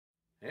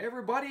Hey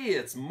everybody,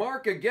 it's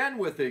Mark again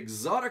with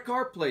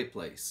ExoticCar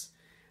PlayPlace.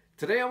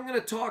 Today I'm going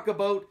to talk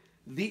about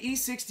the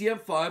E60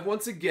 M5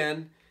 once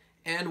again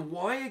and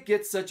why it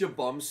gets such a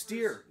bum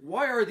steer.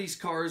 Why are these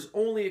cars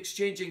only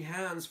exchanging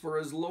hands for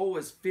as low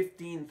as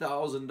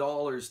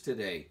 $15,000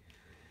 today?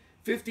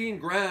 15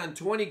 grand,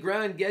 20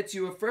 grand gets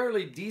you a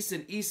fairly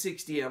decent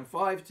E60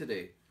 M5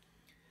 today.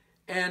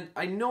 And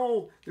I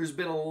know there's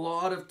been a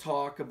lot of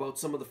talk about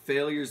some of the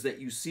failures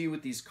that you see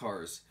with these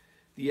cars.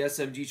 The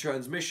SMG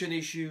transmission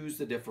issues,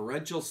 the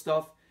differential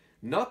stuff,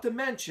 not to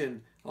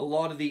mention a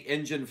lot of the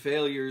engine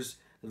failures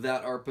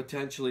that are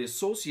potentially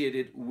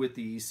associated with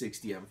the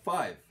E60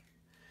 M5.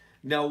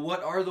 Now,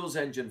 what are those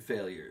engine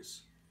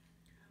failures?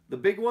 The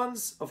big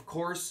ones, of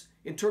course,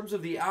 in terms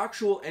of the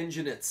actual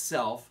engine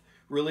itself,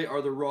 really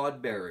are the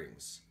rod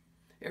bearings.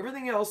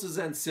 Everything else is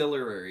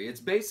ancillary.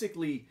 It's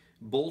basically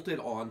bolted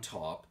on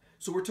top.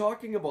 So we're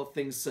talking about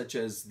things such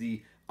as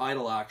the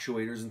idle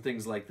actuators and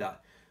things like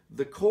that.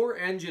 The core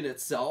engine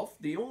itself,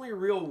 the only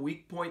real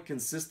weak point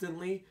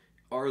consistently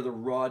are the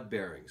rod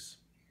bearings.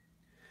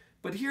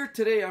 But here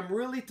today I'm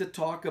really to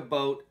talk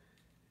about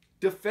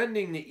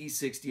defending the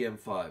E60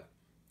 M5.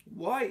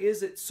 Why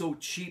is it so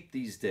cheap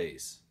these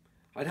days?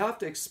 I'd have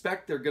to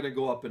expect they're going to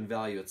go up in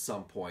value at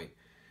some point.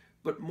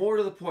 But more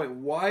to the point,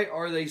 why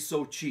are they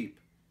so cheap?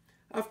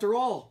 After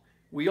all,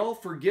 we all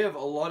forgive a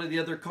lot of the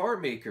other car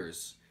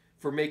makers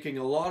for making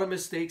a lot of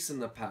mistakes in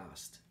the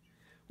past.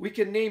 We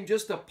can name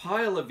just a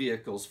pile of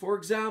vehicles. For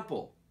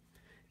example,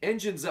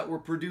 engines that were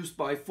produced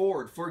by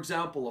Ford. For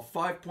example, a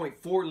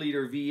 5.4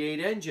 liter V8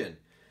 engine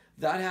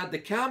that had the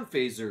cam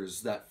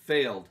phasers that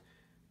failed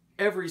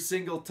every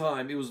single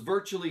time. It was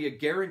virtually a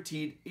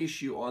guaranteed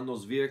issue on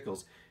those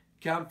vehicles.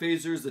 Cam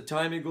phasers, the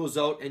timing goes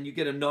out and you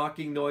get a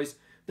knocking noise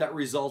that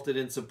resulted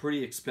in some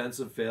pretty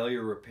expensive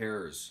failure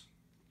repairs.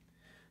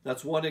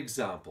 That's one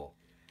example.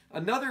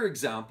 Another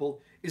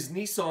example is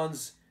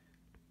Nissan's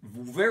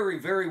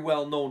very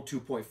well-known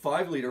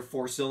 2.5 liter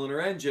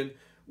four-cylinder engine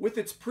with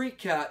its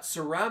pre-cat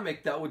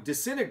ceramic that would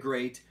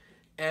disintegrate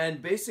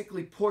and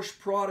basically push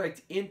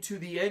product into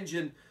the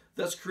engine,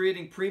 thus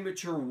creating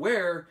premature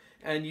wear,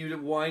 and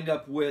you'd wind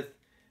up with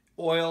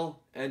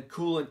oil and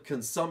coolant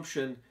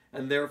consumption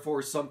and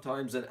therefore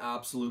sometimes an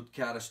absolute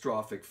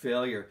catastrophic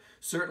failure.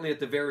 Certainly at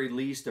the very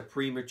least a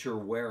premature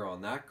wear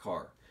on that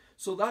car.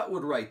 So that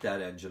would write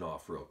that engine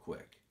off real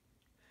quick.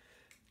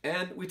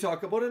 And we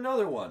talk about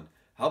another one.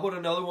 How about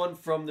another one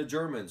from the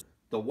Germans?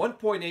 The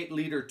 1.8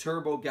 liter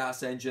turbo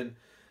gas engine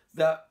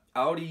that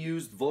Audi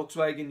used,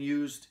 Volkswagen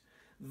used.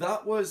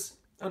 That was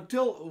it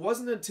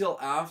wasn't until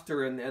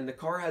after and the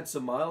car had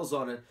some miles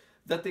on it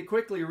that they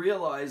quickly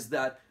realized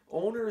that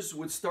owners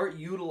would start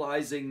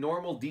utilizing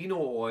normal Dino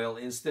oil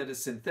instead of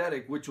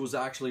synthetic, which was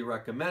actually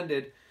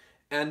recommended,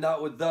 and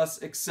that would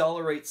thus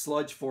accelerate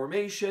sludge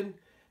formation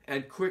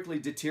and quickly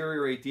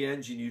deteriorate the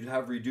engine. You'd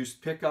have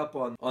reduced pickup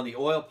on the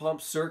oil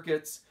pump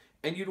circuits,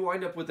 and you'd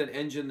wind up with an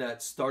engine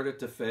that started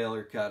to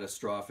fail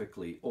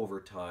catastrophically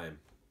over time.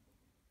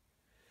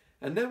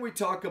 And then we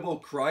talk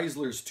about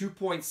Chrysler's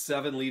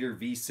 2.7 liter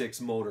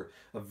V6 motor,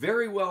 a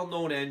very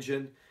well-known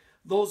engine.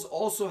 Those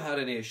also had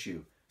an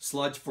issue.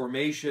 Sludge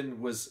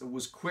formation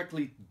was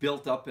quickly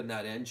built up in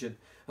that engine.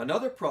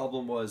 Another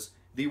problem was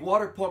the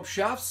water pump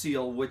shaft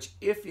seal, which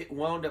if it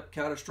wound up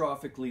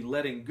catastrophically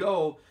letting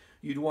go,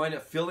 you'd wind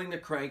up filling the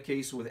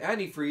crankcase with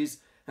antifreeze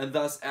and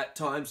thus at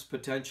times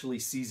potentially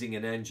seizing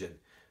an engine.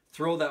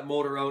 Throw that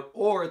motor out,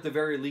 or at the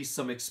very least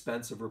some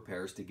expensive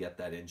repairs to get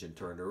that engine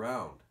turned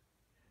around.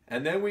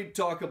 And then we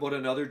talk about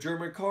another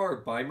German car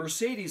by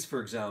Mercedes, for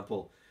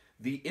example,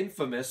 the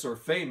infamous or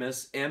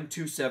famous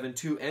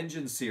M272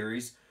 engine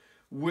series,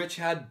 which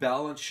had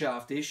balance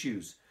shaft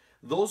issues.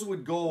 Those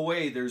would go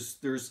away. There's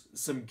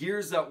some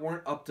gears that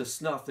weren't up to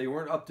snuff. They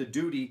weren't up to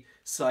duty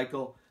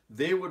cycle.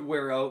 They would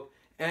wear out,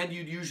 and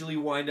you'd usually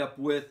wind up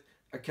with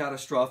a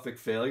catastrophic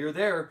failure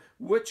there,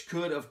 which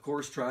could of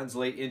course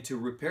translate into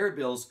repair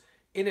bills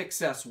in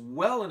excess,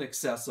 well in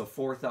excess of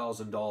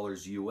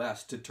 $4,000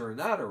 US to turn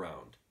that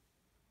around.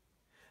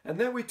 And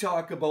then we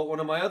talk about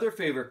one of my other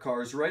favorite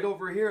cars right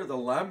over here, the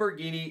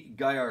Lamborghini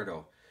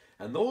Gallardo.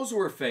 And those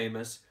were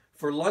famous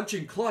for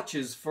lunching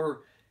clutches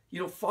for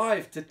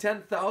 5 to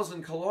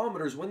 10,000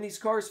 kilometers. When these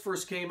cars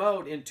first came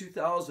out in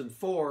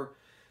 2004,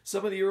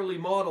 some of the early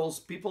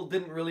models, people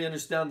didn't really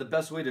understand the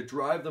best way to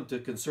drive them to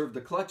conserve the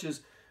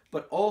clutches.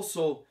 But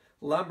also,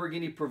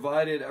 Lamborghini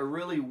provided a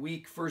really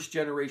weak first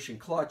generation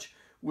clutch,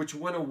 which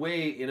went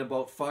away in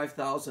about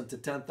 5,000 to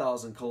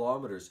 10,000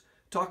 kilometers.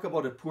 Talk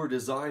about a poor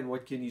design,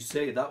 what can you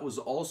say? That was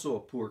also a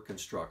poor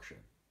construction.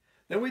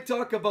 Then we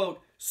talk about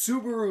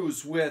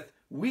Subarus with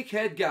weak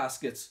head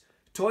gaskets,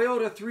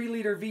 Toyota 3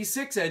 liter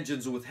V6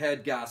 engines with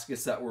head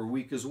gaskets that were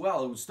weak as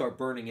well. It would start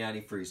burning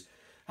antifreeze.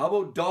 How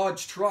about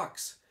Dodge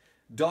trucks?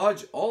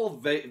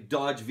 All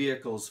Dodge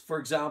vehicles, for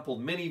example,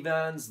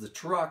 minivans, the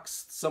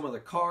trucks, some of the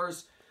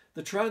cars,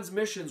 the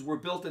transmissions were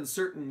built in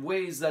certain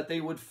ways that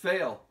they would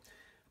fail.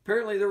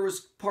 Apparently there was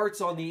parts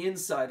on the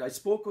inside. I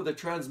spoke with a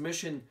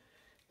transmission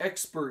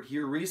expert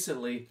here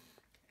recently,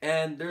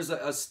 and there's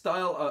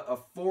a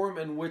form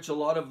in which a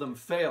lot of them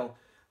fail.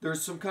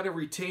 there's some kind of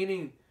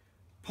retaining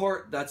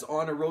part that's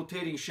on a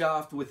rotating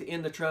shaft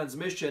within the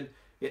transmission.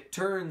 It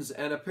turns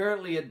and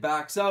apparently it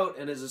backs out,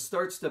 and as it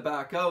starts to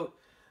back out,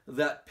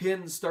 that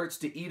pin starts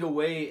to eat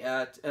away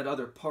at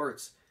other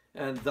parts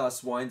and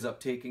thus winds up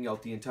taking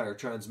out the entire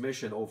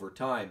transmission over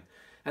time.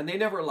 And they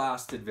never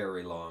lasted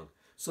very long.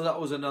 So that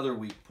was another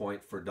weak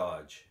point for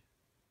Dodge.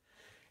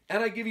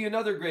 And I give you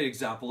another great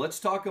example. Let's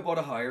talk about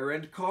a higher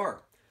end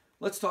car.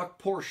 Let's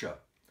talk Porsche.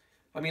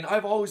 I mean,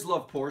 I've always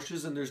loved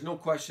Porsches, and there's no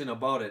question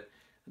about it.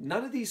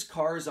 None of these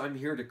cars I'm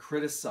here to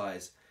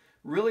criticize.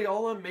 Really,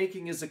 all I'm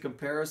making is a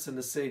comparison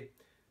to say,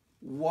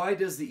 why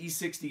does the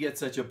E60 get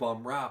such a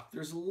bum rap?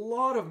 There's a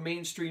lot of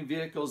mainstream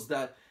vehicles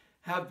that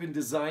have been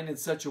designed in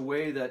such a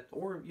way that,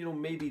 or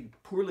maybe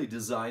poorly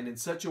designed in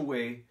such a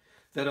way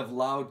that have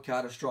allowed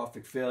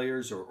catastrophic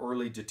failures or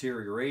early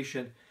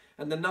deterioration.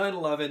 And the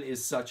 911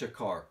 is such a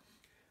car.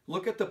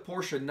 Look at the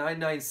Porsche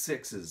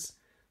 996s,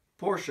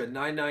 Porsche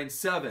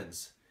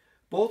 997s.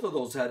 Both of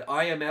those had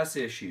IMS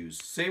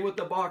issues. Same with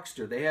the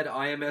Boxster. They had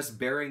IMS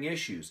bearing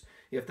issues.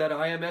 If that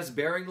IMS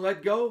bearing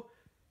let go,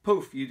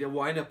 poof, you'd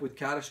wind up with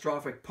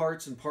catastrophic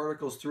parts and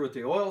particles throughout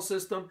the oil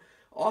system.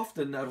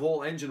 Often that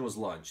whole engine was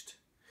lunged.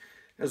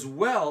 As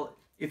well,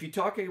 if you're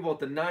talking about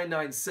the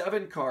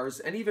 997 cars,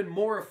 and even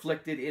more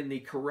afflicted in the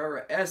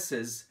Carrera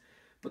S's,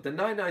 but the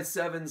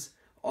 997s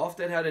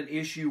often had an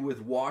issue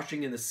with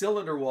washing in the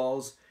cylinder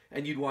walls,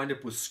 and you'd wind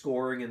up with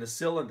scoring in the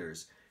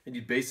cylinders, and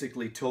you'd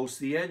basically toast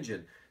the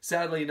engine.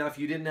 Sadly enough,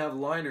 you didn't have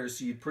liners,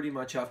 so you'd pretty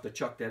much have to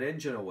chuck that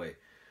engine away.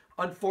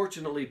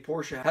 Unfortunately,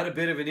 Porsche had a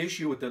bit of an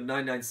issue with the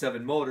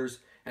 997 motors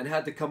and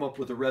had to come up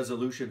with a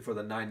resolution for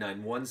the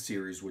 991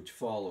 series, which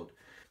followed.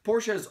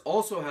 Porsche has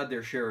also had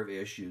their share of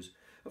issues.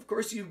 Of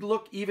course, you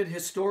look even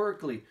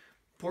historically,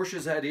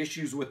 Porsche's had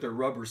issues with their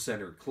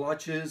rubber-centered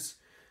clutches.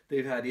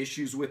 They've had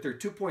issues with their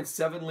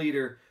 2.7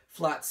 liter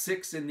flat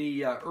six in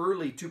the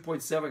early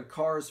 2.7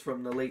 cars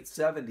from the late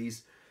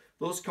 70s.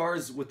 Those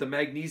cars with the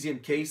magnesium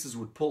cases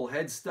would pull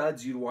head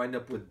studs. You'd wind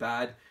up with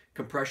bad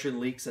compression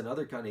leaks and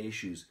other kind of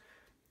issues.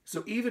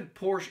 So even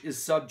Porsche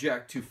is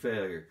subject to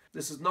failure.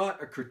 This is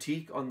not a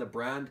critique on the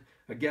brand.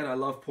 Again, I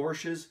love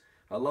Porsches.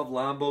 I love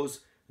Lambos.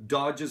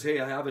 Dodges. Hey,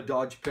 I have a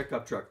Dodge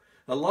pickup truck.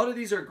 A lot of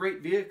these are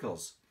great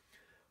vehicles.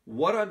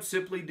 What I'm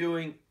simply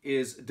doing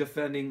is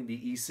defending the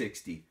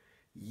E60.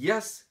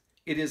 Yes,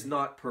 it is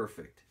not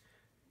perfect.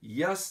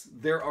 Yes,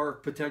 there are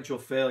potential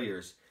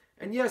failures.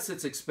 And yes,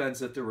 it's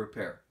expensive to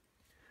repair.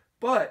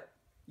 But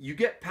you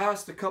get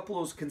past a couple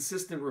of those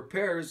consistent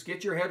repairs,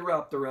 get your head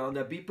wrapped around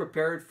that, be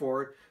prepared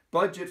for it,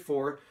 budget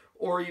for it,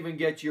 or even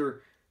get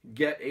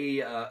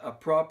a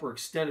proper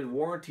extended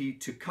warranty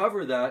to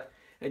cover that,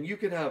 and you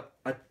can have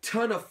a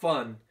ton of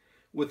fun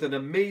with an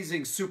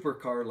amazing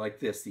supercar like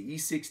this. The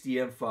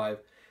E60 M5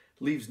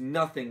 leaves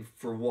nothing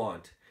for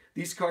want.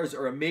 These cars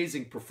are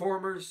amazing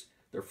performers,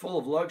 they're full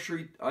of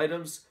luxury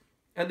items,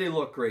 and they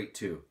look great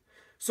too.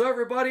 So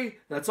everybody,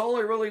 that's all I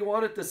really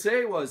wanted to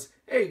say was,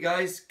 hey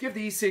guys, give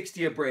the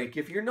E60 a break.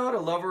 If you're not a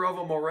lover of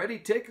them already,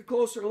 take a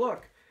closer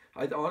look.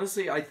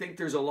 Honestly, I think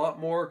there's a lot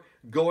more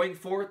going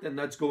for it than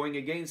that's going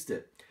against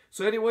it.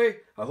 So anyway,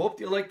 I hope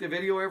you liked the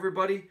video,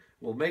 everybody.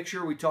 We'll make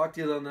sure we talk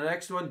to you on the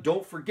next one.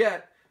 Don't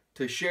forget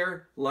to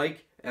share,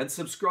 like, and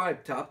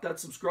subscribe. Tap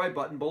that subscribe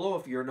button below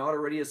if you're not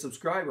already a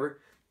subscriber.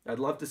 I'd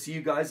love to see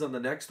you guys on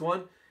the next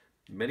one.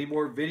 Many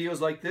more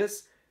videos like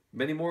this.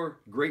 Many more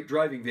great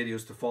driving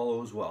videos to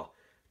follow as well.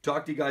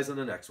 Talk to you guys on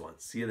the next one.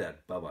 See you then.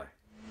 Bye-bye.